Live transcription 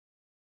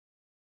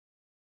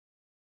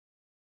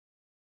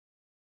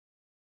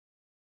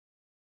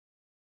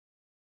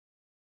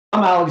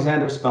I'm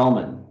Alexander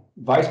Spellman,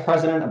 Vice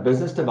President of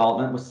Business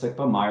Development with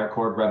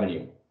SICPA-Meyercord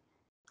Revenue.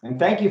 And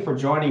thank you for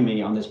joining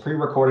me on this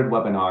pre-recorded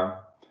webinar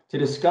to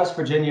discuss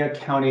Virginia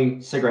County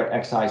cigarette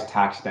excise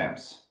tax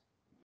stamps.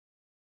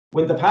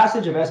 With the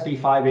passage of SB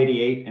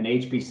 588 and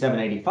HB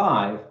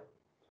 785,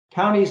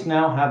 counties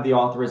now have the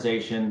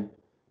authorization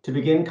to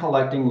begin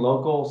collecting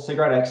local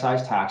cigarette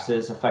excise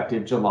taxes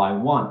effective July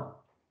 1.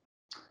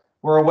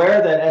 We're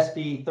aware that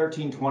SB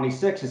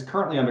 1326 is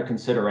currently under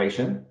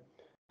consideration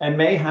and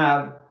may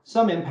have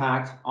some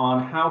impact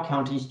on how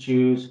counties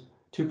choose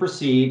to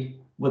proceed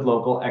with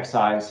local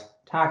excise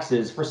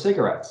taxes for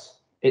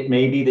cigarettes. It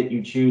may be that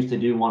you choose to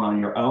do one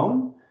on your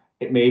own.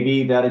 It may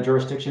be that a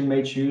jurisdiction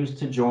may choose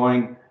to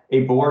join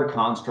a board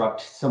construct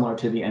similar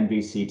to the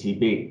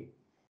NVCTB.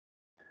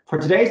 For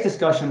today's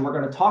discussion, we're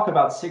going to talk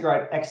about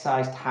cigarette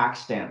excise tax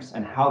stamps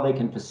and how they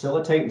can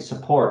facilitate and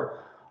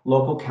support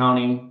local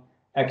county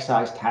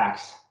excise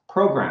tax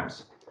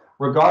programs,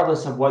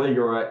 regardless of whether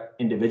you're an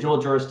individual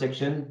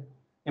jurisdiction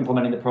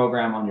implementing the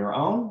program on your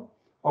own,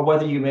 or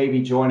whether you may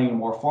be joining a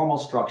more formal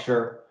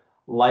structure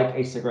like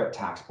a cigarette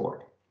tax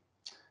board.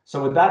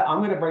 So with that, I'm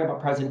going to bring up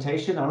a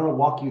presentation. I'm going to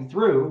walk you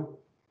through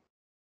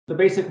the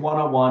basic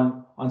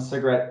 101 on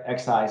cigarette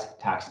excise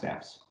tax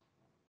stamps.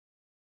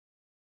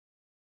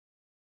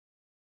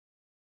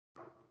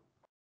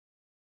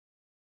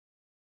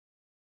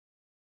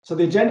 So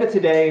the agenda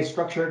today is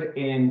structured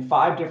in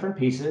 5 different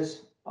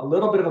pieces. A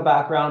little bit of a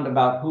background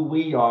about who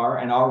we are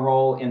and our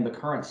role in the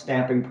current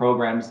stamping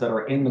programs that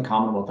are in the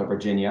Commonwealth of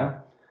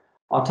Virginia.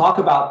 I'll talk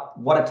about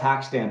what a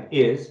tax stamp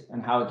is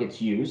and how it gets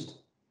used,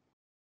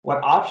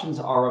 what options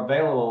are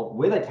available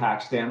with a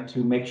tax stamp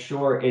to make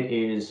sure it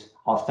is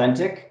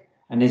authentic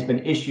and has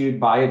been issued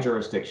by a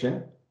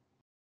jurisdiction.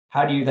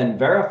 How do you then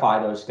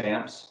verify those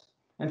stamps?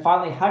 And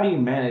finally, how do you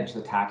manage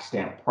the tax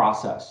stamp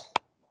process?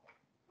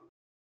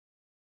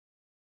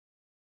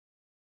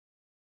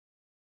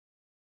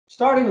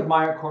 Starting with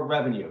Meyercord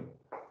Revenue.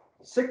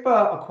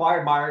 SICPA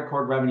acquired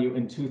Meyercord Revenue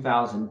in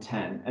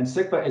 2010, and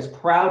SICPA is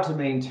proud to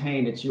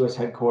maintain its U.S.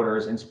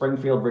 headquarters in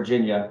Springfield,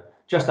 Virginia,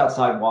 just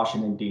outside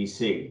Washington,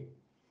 D.C.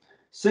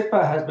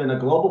 SICPA has been a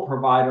global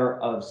provider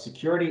of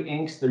security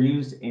inks. They're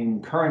used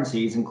in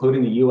currencies,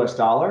 including the U.S.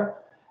 dollar,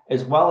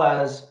 as well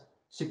as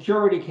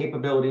security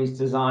capabilities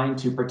designed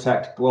to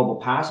protect global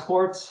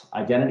passports,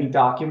 identity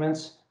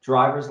documents,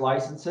 driver's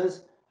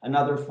licenses, and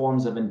other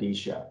forms of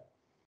indicia.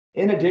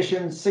 In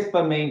addition,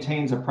 SICPA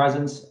maintains a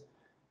presence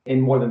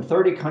in more than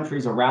 30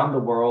 countries around the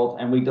world,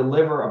 and we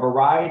deliver a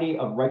variety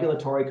of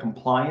regulatory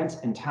compliance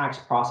and tax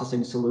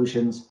processing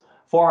solutions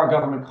for our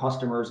government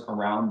customers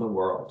around the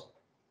world.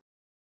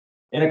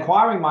 In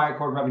acquiring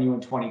Meyercord Revenue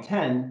in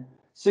 2010,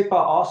 SICPA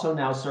also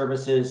now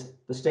services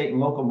the state and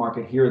local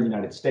market here in the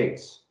United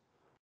States.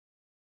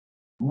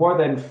 More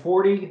than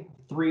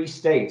 43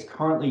 states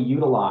currently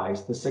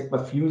utilize the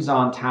SICPA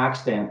Fusion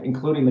tax stamp,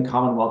 including the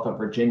Commonwealth of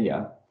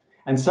Virginia.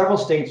 And several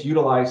states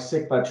utilize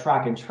SICPA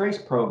track and trace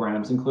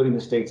programs, including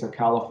the states of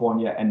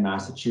California and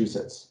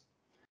Massachusetts.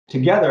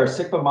 Together,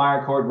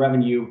 SICPA-Meyercord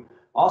Revenue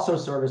also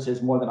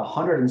services more than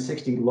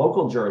 160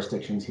 local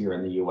jurisdictions here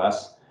in the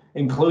U.S.,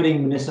 including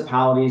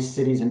municipalities,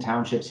 cities, and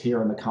townships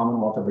here in the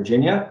Commonwealth of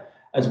Virginia,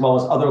 as well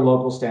as other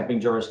local stamping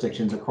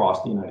jurisdictions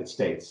across the United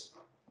States.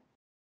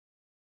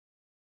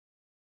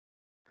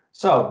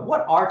 So,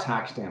 what are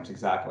tax stamps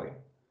exactly?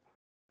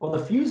 Well,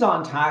 the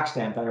Fusion tax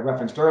stamp that I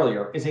referenced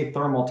earlier is a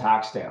thermal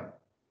tax stamp.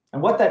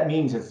 And what that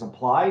means is it's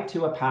applied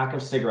to a pack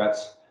of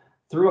cigarettes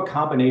through a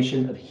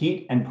combination of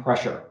heat and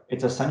pressure.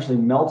 It's essentially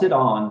melted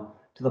on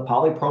to the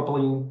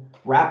polypropylene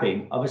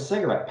wrapping of a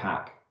cigarette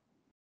pack.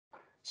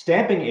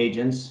 Stamping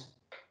agents,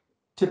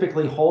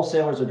 typically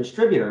wholesalers or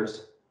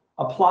distributors,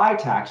 apply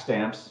tax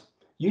stamps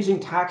using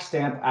tax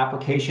stamp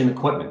application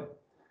equipment.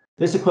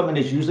 This equipment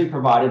is usually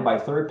provided by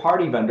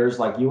third-party vendors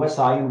like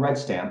USI and Red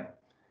Stamp.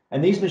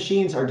 And these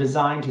machines are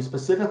designed to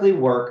specifically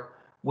work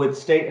with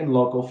state and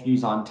local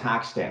Fusion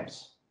tax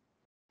stamps.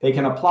 They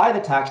can apply the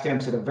tax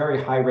stamps at a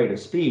very high rate of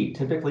speed,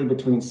 typically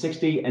between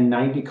 60 and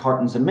 90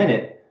 cartons a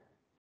minute,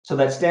 so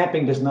that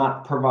stamping does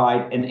not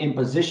provide an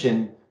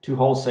imposition to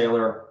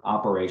wholesaler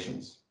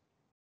operations.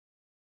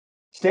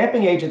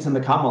 Stamping agents in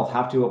the Commonwealth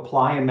have to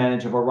apply and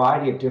manage a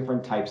variety of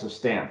different types of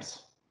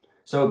stamps.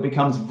 So it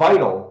becomes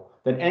vital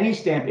that any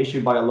stamp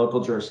issued by a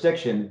local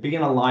jurisdiction be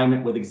in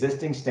alignment with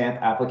existing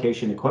stamp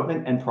application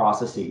equipment and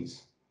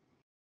processes.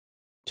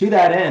 To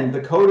that end,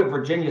 the Code of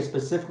Virginia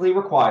specifically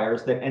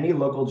requires that any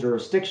local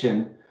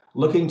jurisdiction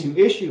looking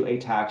to issue a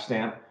tax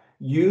stamp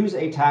use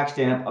a tax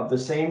stamp of the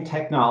same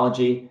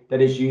technology that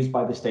is used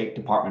by the State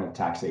Department of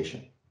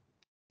Taxation.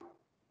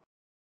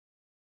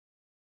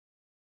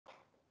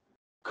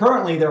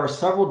 Currently, there are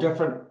several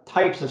different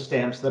types of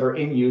stamps that are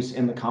in use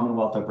in the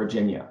Commonwealth of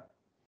Virginia.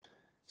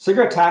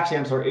 Cigarette tax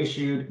stamps are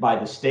issued by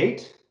the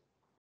state,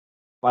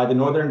 by the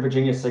Northern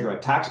Virginia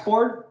Cigarette Tax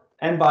Board,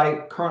 and by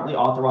currently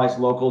authorized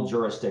local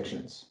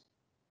jurisdictions.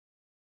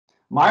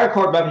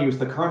 Meyercord Revenue is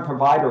the current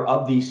provider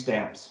of these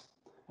stamps.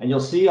 And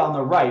you'll see on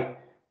the right,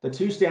 the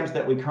 2 stamps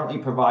that we currently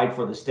provide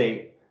for the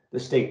state the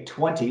state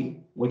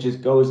 20,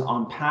 which goes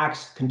on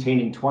packs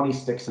containing 20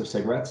 sticks of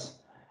cigarettes,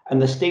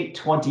 and the state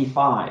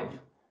 25,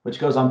 which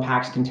goes on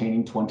packs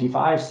containing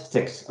 25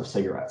 sticks of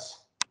cigarettes.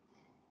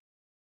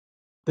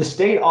 The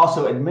state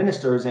also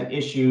administers and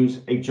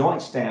issues a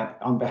joint stamp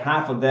on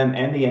behalf of them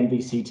and the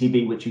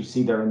NVCTB, which you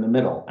see there in the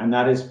middle, and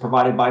that is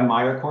provided by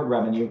Meyercord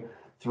Revenue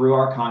through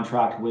our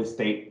contract with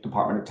State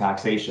Department of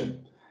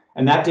Taxation.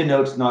 And that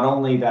denotes not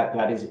only that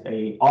that is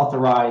an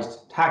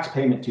authorized tax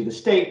payment to the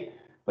state,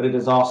 but it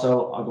is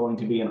also going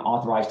to be an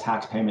authorized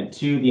tax payment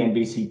to the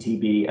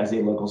NVCTB as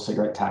a local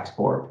cigarette tax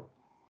board.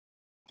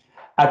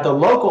 At the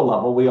local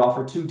level, we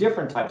offer two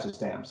different types of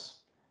stamps.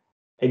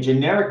 A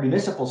generic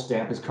municipal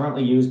stamp is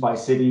currently used by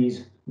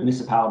cities,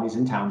 municipalities,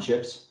 and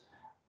townships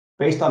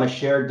based on a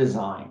shared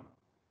design.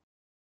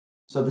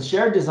 So the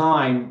shared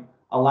design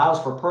allows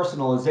for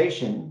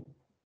personalization.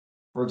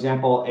 For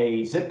example,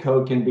 a zip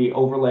code can be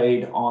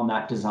overlaid on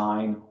that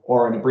design,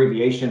 or an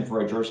abbreviation for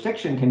a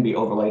jurisdiction can be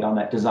overlaid on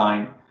that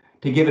design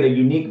to give it a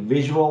unique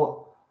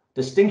visual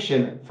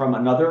distinction from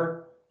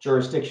another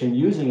jurisdiction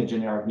using a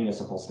generic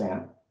municipal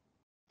stamp.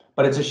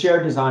 But it's a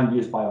shared design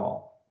used by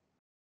all.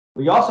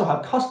 We also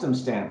have custom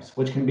stamps,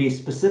 which can be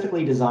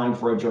specifically designed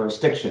for a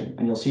jurisdiction.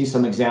 And you'll see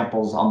some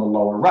examples on the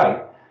lower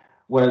right,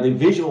 where the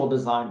visual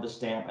design of the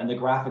stamp and the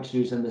graphics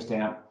used in the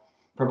stamp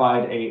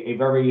provide a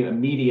very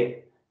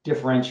immediate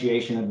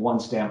differentiation of one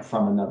stamp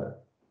from another.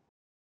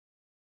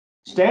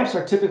 Stamps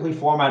are typically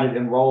formatted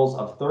in rolls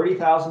of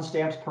 30,000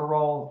 stamps per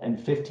roll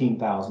and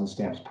 15,000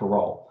 stamps per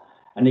roll.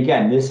 And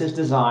again, this is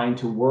designed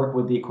to work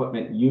with the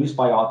equipment used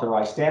by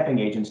authorized stamping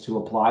agents to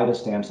apply the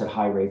stamps at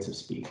high rates of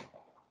speed.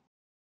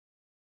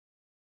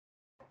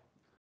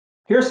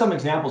 Here are some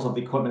examples of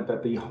the equipment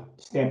that the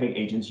stamping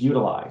agents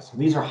utilize.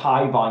 These are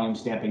high volume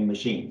stamping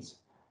machines,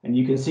 and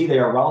you can see they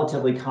are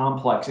relatively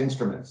complex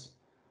instruments.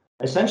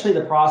 Essentially,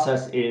 the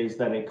process is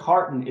that a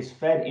carton is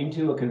fed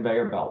into a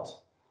conveyor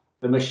belt.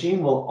 The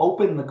machine will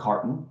open the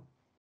carton.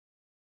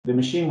 The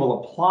machine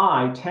will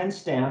apply 10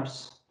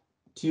 stamps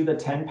to the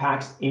 10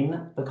 packs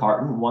in the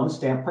carton, one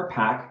stamp per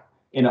pack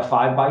in a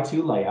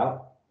 5x2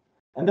 layout,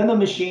 and then the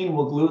machine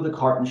will glue the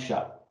carton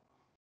shut.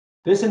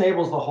 This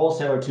enables the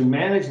wholesaler to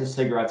manage the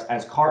cigarettes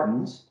as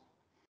cartons,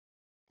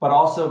 but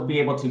also be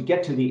able to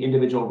get to the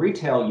individual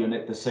retail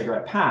unit, the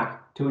cigarette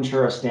pack, to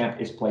ensure a stamp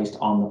is placed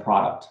on the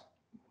product.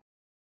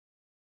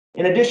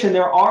 In addition,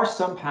 there are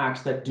some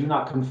packs that do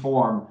not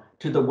conform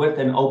to the width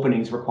and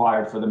openings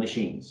required for the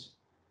machines.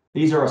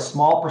 These are a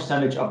small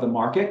percentage of the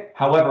market.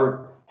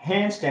 However,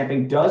 hand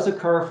stamping does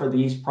occur for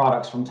these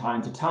products from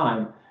time to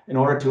time in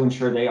order to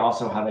ensure they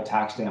also have a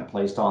tax stamp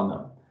placed on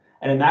them.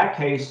 And in that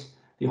case,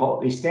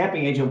 the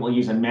stamping agent will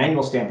use a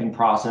manual stamping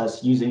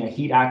process using a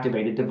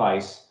heat-activated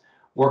device,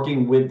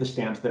 working with the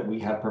stamps that we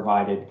have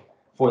provided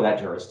for that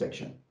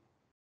jurisdiction.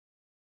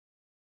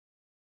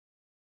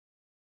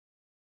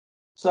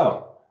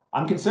 So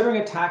I'm considering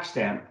a tax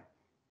stamp.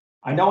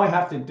 I know I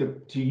have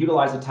to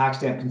utilize a tax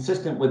stamp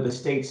consistent with the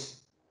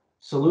state's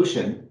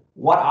solution.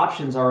 What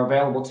options are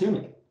available to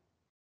me?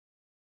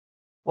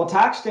 Well,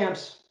 tax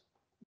stamps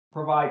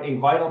provide a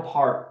vital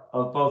part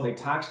of both a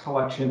tax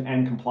collection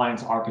and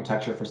compliance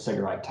architecture for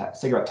cigarette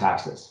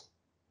taxes.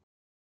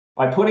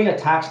 By putting a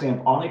tax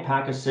stamp on a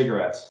pack of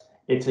cigarettes,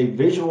 it's a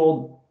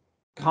visual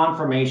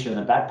confirmation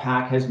that that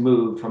pack has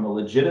moved from a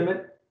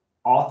legitimate,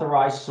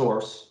 authorized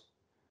source,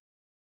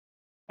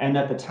 and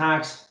that the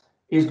tax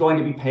is going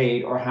to be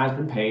paid or has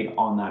been paid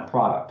on that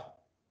product.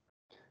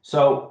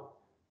 So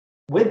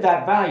with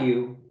that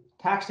value,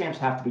 tax stamps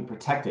have to be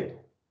protected.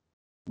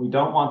 We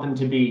don't want them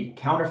to be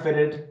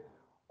counterfeited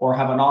or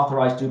have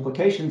unauthorized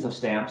duplications of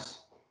stamps.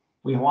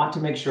 We want to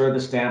make sure the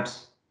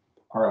stamps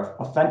are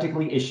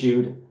authentically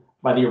issued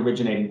by the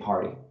originating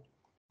party.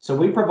 So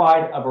we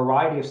provide a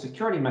variety of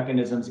security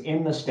mechanisms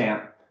in the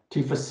stamp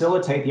to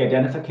facilitate the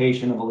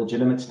identification of a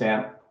legitimate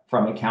stamp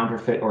from a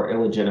counterfeit or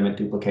illegitimate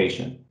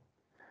duplication.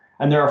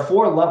 And there are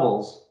 4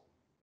 levels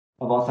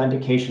of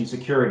authentication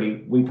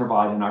security we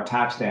provide in our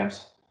tax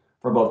stamps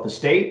for both the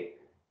state,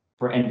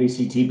 for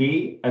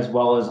NVCTB, as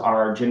well as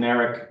our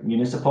generic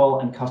municipal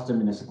and custom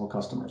municipal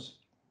customers.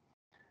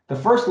 The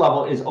first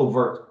level is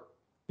overt.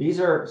 These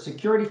are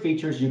security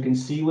features you can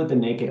see with the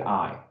naked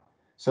eye.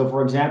 So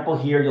for example,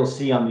 here you'll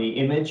see on the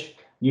image,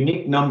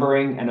 unique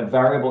numbering and a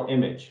variable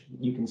image.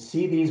 You can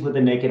see these with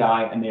the naked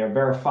eye, and they are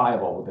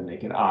verifiable with the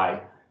naked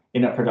eye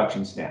in a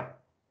production stamp.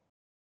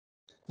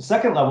 The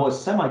second level is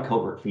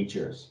semi-covert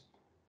features.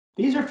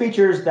 These are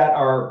features that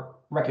are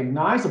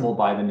recognizable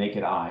by the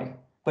naked eye,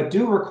 but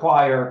do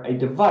require a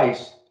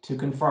device to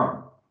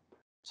confirm.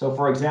 So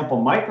for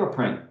example,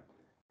 microprint.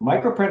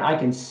 Microprint I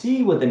can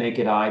see with the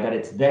naked eye that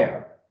it's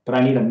there, but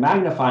I need a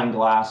magnifying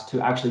glass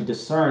to actually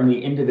discern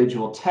the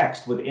individual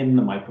text within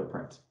the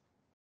microprint.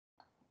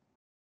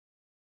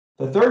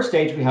 The third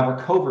stage, we have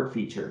our covert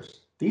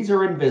features. These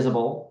are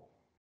invisible.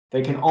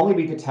 They can only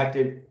be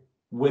detected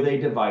with a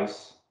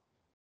device,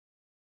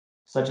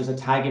 such as a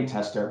tagging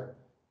tester,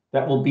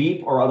 that will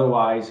beep or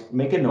otherwise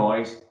make a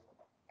noise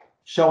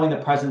showing the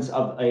presence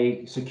of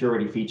a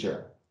security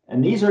feature.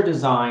 And these are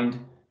designed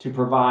to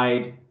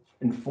provide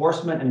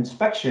enforcement and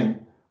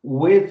inspection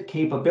with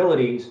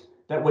capabilities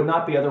that would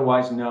not be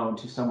otherwise known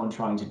to someone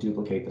trying to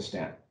duplicate the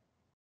stamp.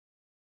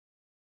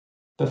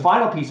 The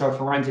final piece are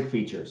forensic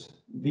features.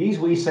 These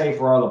we say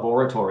for our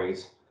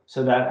laboratories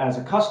so that as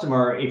a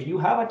customer, if you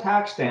have a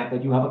tax stamp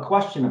that you have a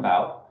question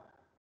about,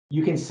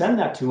 you can send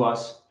that to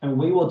us and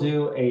we will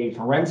do a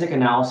forensic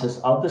analysis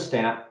of the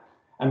stamp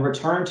and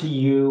return to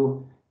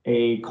you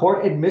a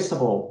court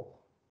admissible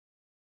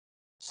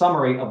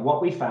summary of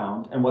what we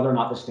found and whether or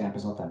not the stamp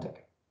is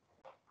authentic.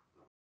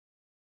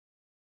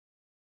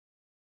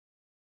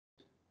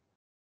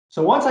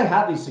 So once I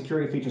have these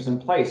security features in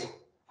place,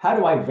 how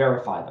do I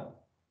verify them?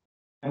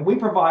 And we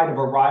provide a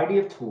variety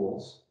of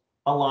tools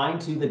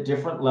aligned to the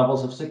different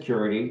levels of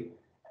security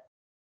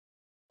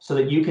so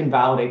that you can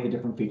validate the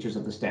different features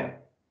of the stamp.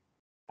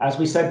 As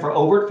we said, for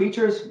overt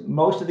features,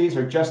 most of these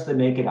are just the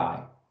naked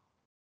eye.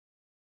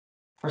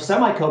 For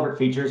semi-covert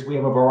features, we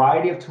have a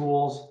variety of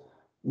tools,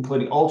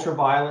 including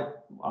ultraviolet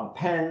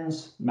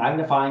pens,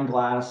 magnifying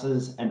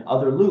glasses, and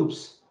other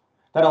loupes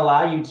that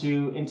allow you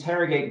to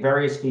interrogate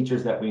various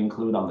features that we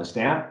include on the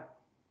stamp,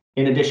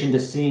 in addition to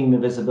seeing the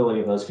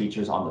visibility of those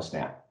features on the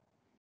stamp.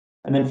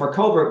 And then for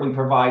covert, we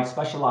provide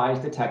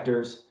specialized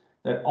detectors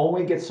that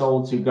only get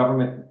sold to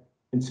government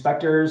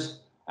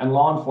inspectors and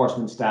law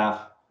enforcement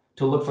staff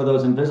to look for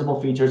those invisible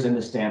features in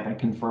the stamp and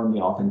confirm the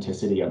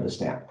authenticity of the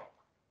stamp.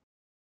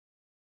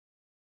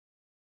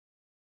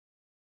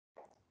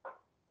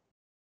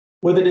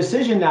 With a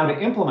decision now to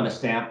implement a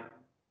stamp,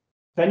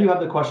 then you have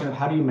the question of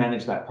how do you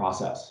manage that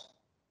process?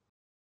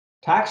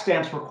 Tax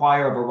stamps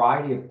require a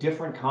variety of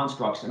different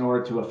constructs in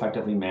order to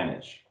effectively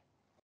manage.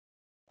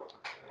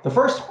 The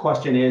first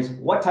question is,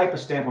 what type of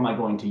stamp am I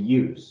going to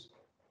use?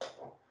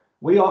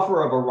 We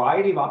offer a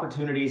variety of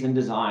opportunities and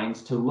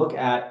designs to look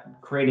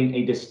at creating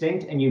a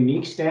distinct and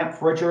unique stamp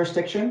for a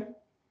jurisdiction,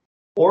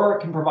 or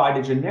it can provide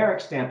a generic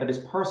stamp that is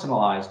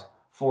personalized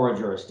for a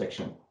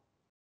jurisdiction.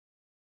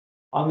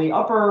 On the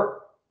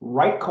upper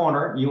right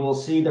corner, you will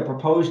see the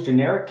proposed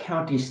generic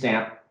county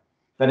stamp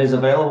that is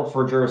available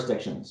for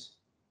jurisdictions.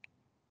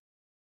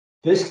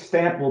 This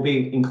stamp will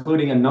be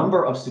including a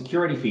number of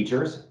security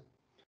features,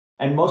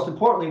 and most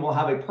importantly, will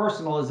have a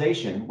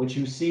personalization, which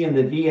you see in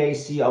the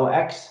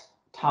VACOX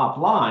top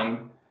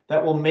line,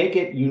 that will make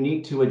it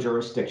unique to a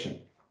jurisdiction.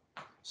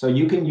 So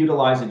you can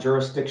utilize a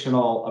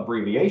jurisdictional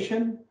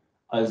abbreviation,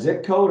 a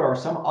zip code, or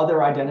some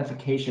other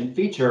identification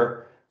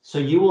feature, so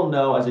you will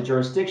know as a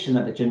jurisdiction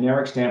that the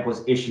generic stamp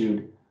was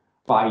issued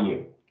by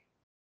you.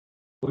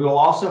 We will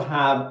also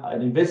have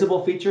an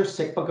invisible feature,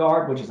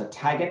 SICPA-Guard, which is a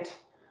taggant,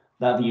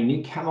 the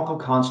unique chemical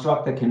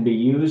construct that can be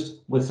used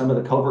with some of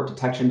the covert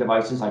detection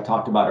devices I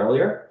talked about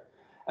earlier,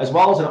 as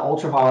well as an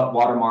ultraviolet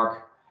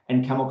watermark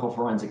and chemical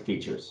forensic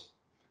features.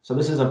 So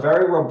this is a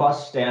very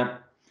robust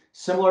stamp,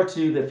 similar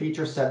to the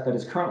feature set that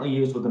is currently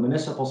used with the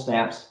municipal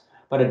stamps,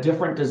 but a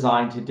different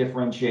design to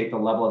differentiate the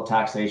level of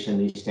taxation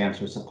these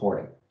stamps are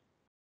supporting.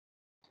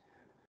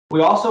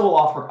 We also will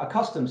offer a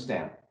custom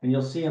stamp, and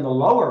you'll see in the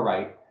lower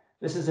right,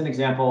 this is an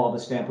example of a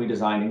stamp we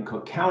designed in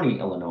Cook County,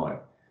 Illinois.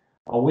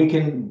 We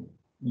can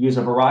use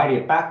a variety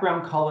of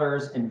background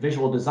colors and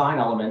visual design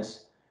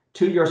elements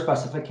to your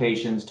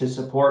specifications to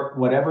support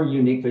whatever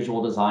unique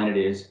visual design it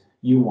is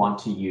you want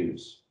to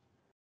use.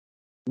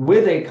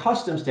 With a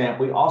custom stamp,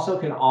 we also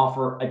can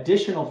offer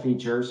additional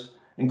features,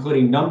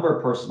 including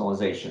number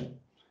personalization.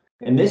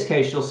 In this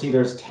case, you'll see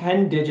there's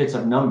 10 digits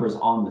of numbers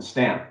on the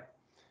stamp.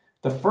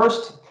 The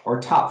first or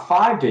top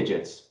 5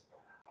 digits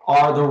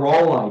are the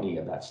roll ID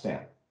of that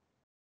stamp.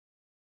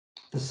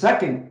 The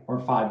second or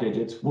 5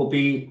 digits will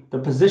be the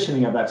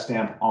positioning of that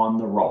stamp on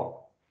the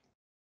roll.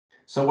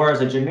 So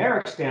whereas a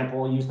generic stamp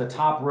will use the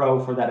top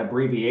row for that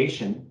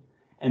abbreviation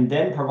and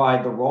then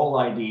provide the roll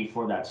ID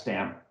for that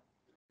stamp,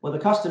 with a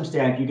custom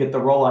stamp, you get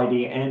the roll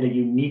ID and a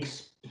unique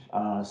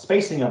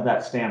spacing of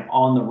that stamp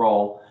on the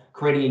roll,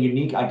 creating a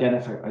unique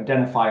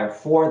identifier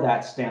for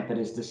that stamp that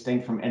is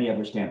distinct from any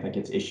other stamp that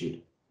gets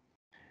issued.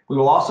 We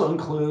will also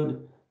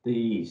include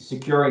the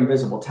secure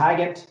invisible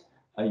taggant,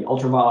 an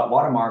ultraviolet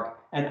watermark,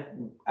 and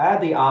add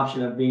the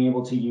option of being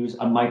able to use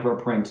a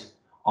microprint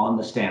on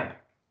the stamp.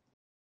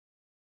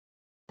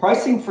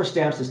 Pricing for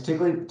stamps is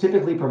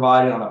typically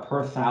provided on a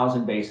per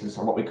thousand basis,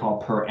 or what we call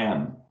per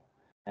M.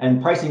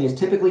 And pricing is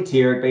typically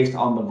tiered based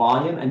on the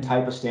volume and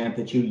type of stamp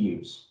that you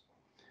use.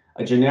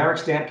 A generic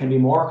stamp can be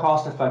more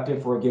cost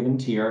effective for a given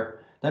tier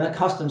than a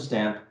custom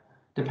stamp,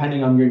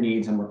 depending on your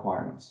needs and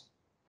requirements.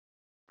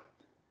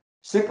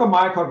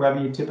 SICPA-Meyercord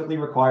revenue typically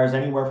requires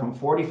anywhere from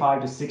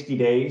 45 to 60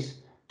 days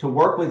to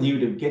work with you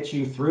to get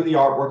you through the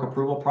artwork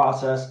approval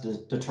process, to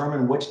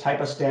determine which type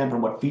of stamp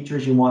and what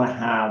features you want to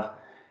have,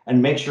 and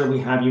make sure we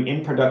have you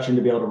in production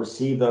to be able to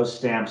receive those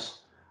stamps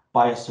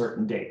by a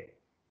certain date.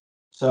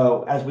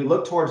 So as we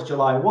look towards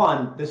July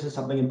 1, this is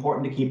something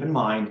important to keep in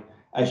mind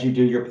as you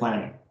do your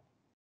planning.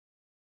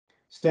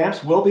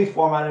 Stamps will be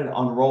formatted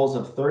on rolls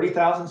of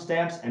 30,000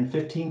 stamps and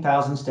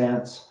 15,000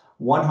 stamps,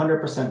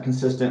 100%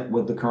 consistent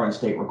with the current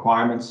state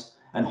requirements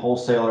and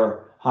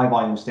wholesaler high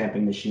volume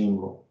stamping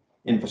machine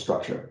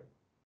infrastructure.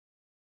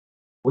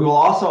 We will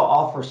also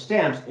offer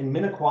stamps in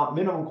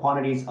minimum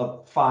quantities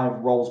of 5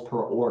 rolls per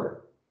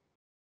order.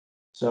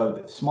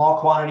 So small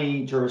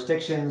quantity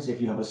jurisdictions,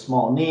 if you have a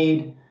small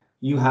need,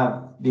 you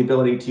have the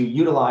ability to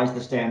utilize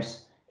the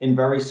stamps in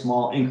very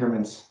small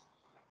increments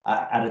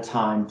at a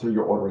time through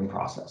your ordering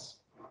process.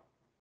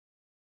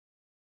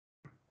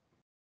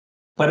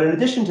 But in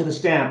addition to the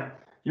stamp,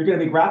 you're going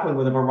to be grappling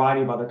with a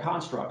variety of other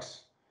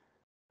constructs.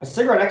 A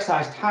cigarette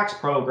excise tax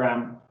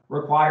program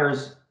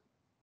requires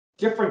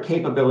different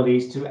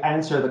capabilities to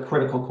answer the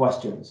critical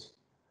questions.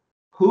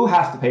 Who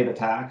has to pay the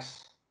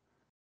tax?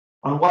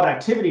 On what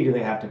activity do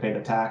they have to pay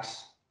the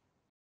tax?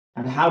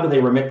 And how do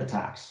they remit the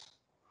tax?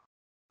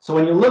 So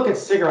when you look at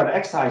cigarette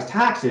excise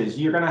taxes,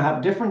 you're going to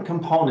have different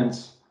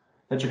components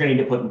that you're going to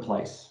need to put in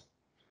place.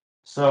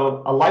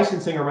 So a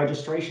licensing or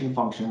registration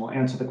function will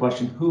answer the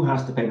question, who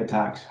has to pay the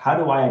tax? How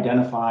do I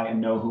identify and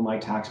know who my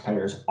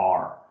taxpayers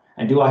are?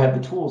 And do I have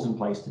the tools in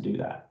place to do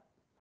that?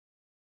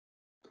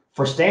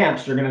 For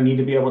stamps, you're going to need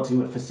to be able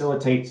to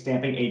facilitate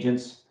stamping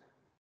agents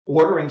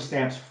ordering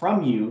stamps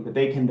from you that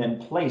they can then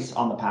place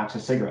on the packs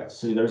of cigarettes.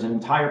 So there's an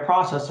entire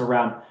process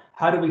around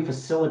how do we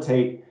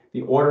facilitate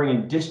the ordering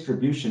and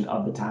distribution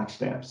of the tax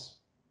stamps.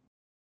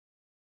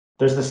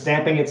 There's the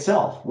stamping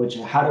itself, which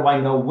how do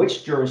I know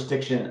which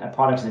jurisdiction a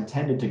product is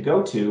intended to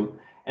go to,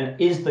 and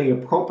is the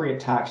appropriate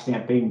tax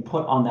stamp being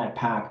put on that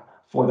pack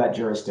for that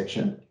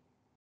jurisdiction?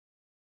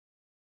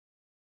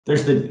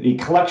 There's the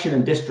collection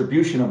and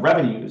distribution of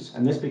revenues,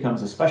 and this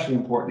becomes especially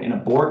important in a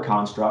board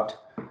construct,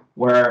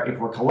 where if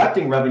we're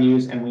collecting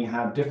revenues and we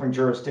have different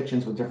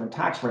jurisdictions with different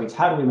tax rates,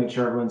 how do we make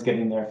sure everyone's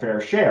getting their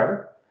fair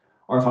share?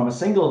 Or if I'm a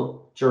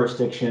single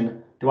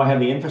jurisdiction, do I have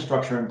the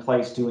infrastructure in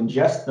place to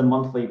ingest the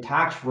monthly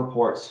tax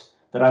reports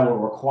that I will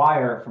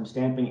require from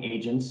stamping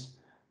agents?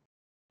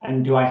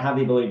 And do I have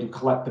the ability to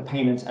collect the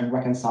payments and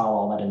reconcile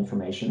all that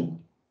information?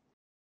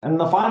 And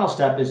the final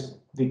step is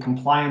the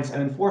compliance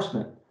and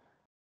enforcement.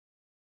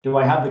 Do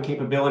I have the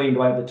capability,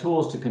 do I have the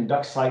tools to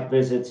conduct site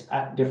visits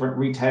at different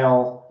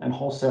retail and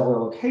wholesaler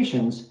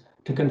locations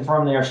to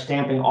confirm they are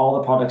stamping all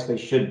the products they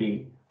should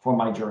be for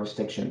my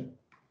jurisdiction?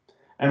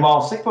 And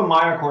while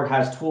SICPA-Meyercord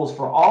has tools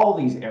for all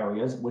these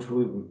areas, which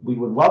we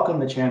would welcome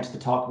the chance to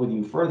talk with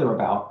you further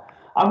about,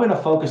 I'm going to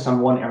focus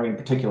on one area in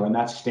particular, and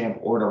that's stamp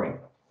ordering.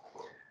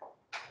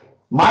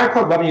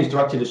 Meyercord Revenue's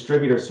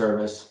direct-to-distributor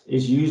service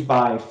is used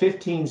by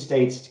 15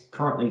 states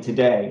currently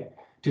today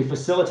to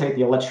facilitate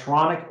the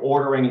electronic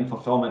ordering and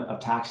fulfillment of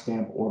tax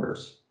stamp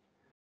orders.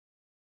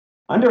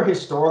 Under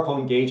historical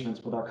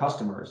engagements with our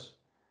customers,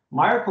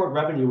 Meyercord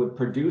Revenue would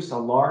produce a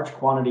large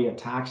quantity of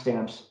tax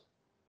stamps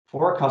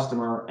for a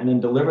customer and then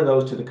deliver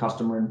those to the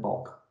customer in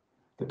bulk.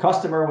 The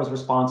customer was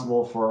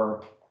responsible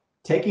for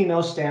taking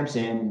those stamps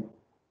in,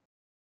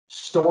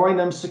 storing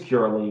them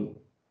securely,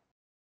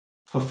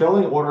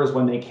 fulfilling orders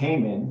when they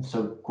came in,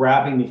 so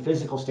grabbing the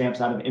physical stamps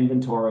out of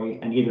inventory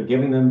and either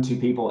giving them to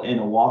people in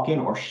a walk-in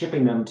or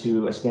shipping them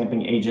to a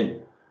stamping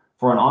agent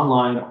for an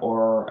online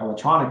or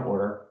electronic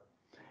order,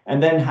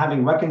 and then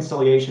having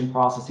reconciliation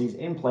processes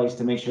in place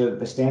to make sure that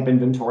the stamp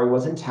inventory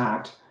was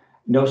intact,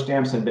 no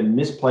stamps had been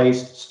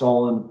misplaced,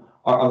 stolen,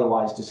 or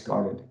otherwise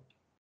discarded.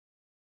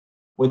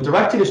 With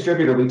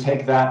direct-to-distributor, we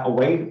take that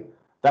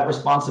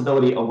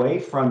responsibility away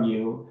from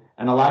you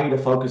and allow you to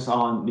focus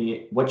on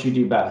what you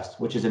do best,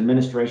 which is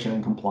administration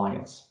and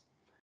compliance.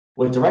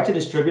 With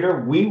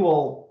direct-to-distributor, we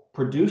will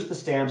produce the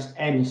stamps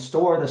and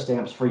store the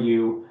stamps for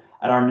you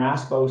at our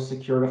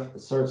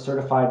NASPO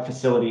certified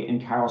facility in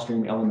Carroll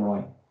Stream,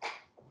 Illinois.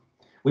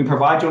 We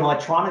provide you an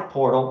electronic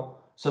portal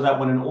so that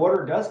when an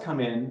order does come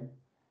in,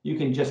 you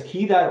can just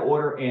key that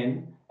order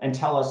in and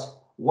tell us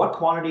what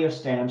quantity of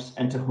stamps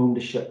and to whom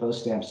to ship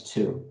those stamps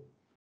to.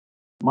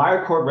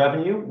 Meyercord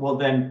Revenue will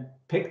then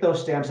pick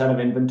those stamps out of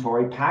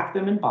inventory, pack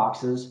them in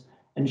boxes,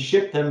 and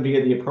ship them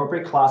via the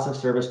appropriate class of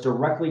service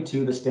directly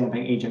to the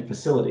stamping agent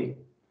facility.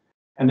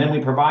 And then we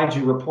provide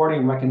you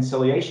reporting and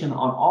reconciliation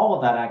on all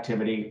of that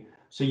activity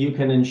so you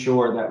can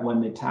ensure that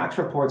when the tax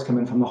reports come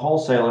in from the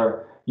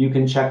wholesaler, you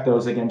can check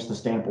those against the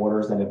stamp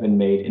orders that have been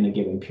made in a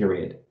given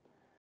period.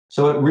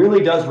 So it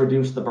really does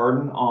reduce the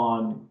burden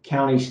on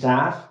county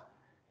staff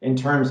in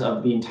terms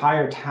of the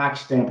entire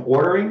tax stamp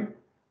ordering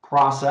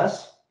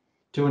process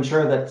to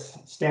ensure that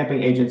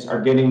stamping agents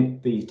are getting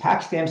the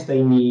tax stamps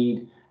they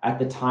need at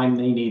the time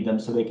they need them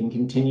so they can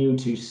continue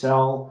to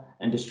sell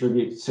and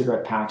distribute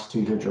cigarette packs to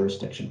your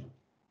jurisdiction.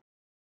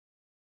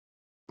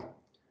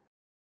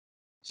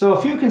 So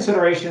a few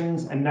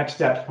considerations and next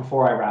steps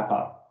before I wrap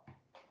up.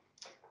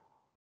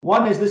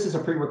 One is this is a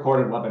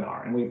pre-recorded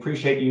webinar, and we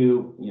appreciate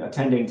you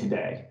attending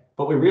today,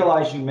 but we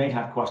realize you may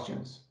have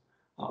questions.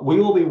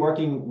 We will be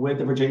working with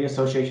the Virginia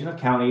Association of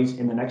Counties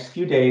in the next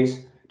few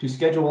days to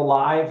schedule a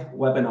live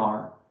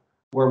webinar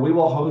where we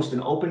will host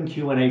an open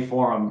Q&A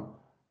forum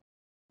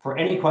for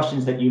any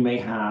questions that you may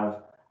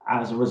have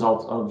as a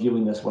result of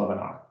viewing this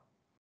webinar.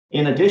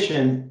 In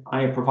addition,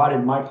 I have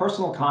provided my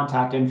personal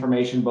contact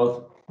information,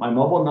 both my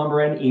mobile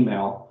number and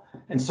email,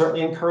 and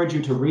certainly encourage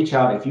you to reach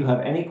out if you have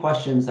any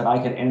questions that I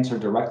can answer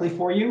directly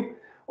for you,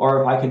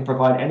 or if I could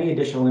provide any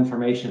additional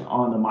information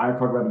on the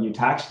Meyercord Revenue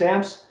tax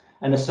stamps,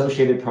 and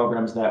associated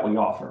programs that we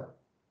offer.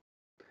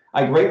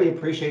 I greatly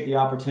appreciate the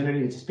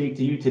opportunity to speak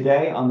to you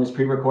today on this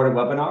pre-recorded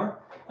webinar,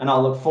 and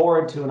I'll look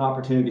forward to an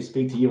opportunity to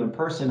speak to you in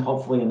person,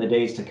 hopefully in the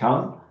days to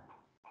come,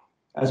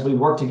 as we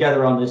work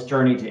together on this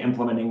journey to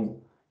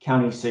implementing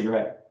county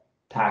cigarette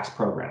tax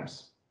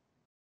programs.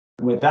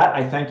 And with that,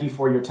 I thank you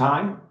for your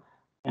time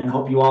and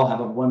hope you all have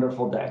a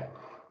wonderful day.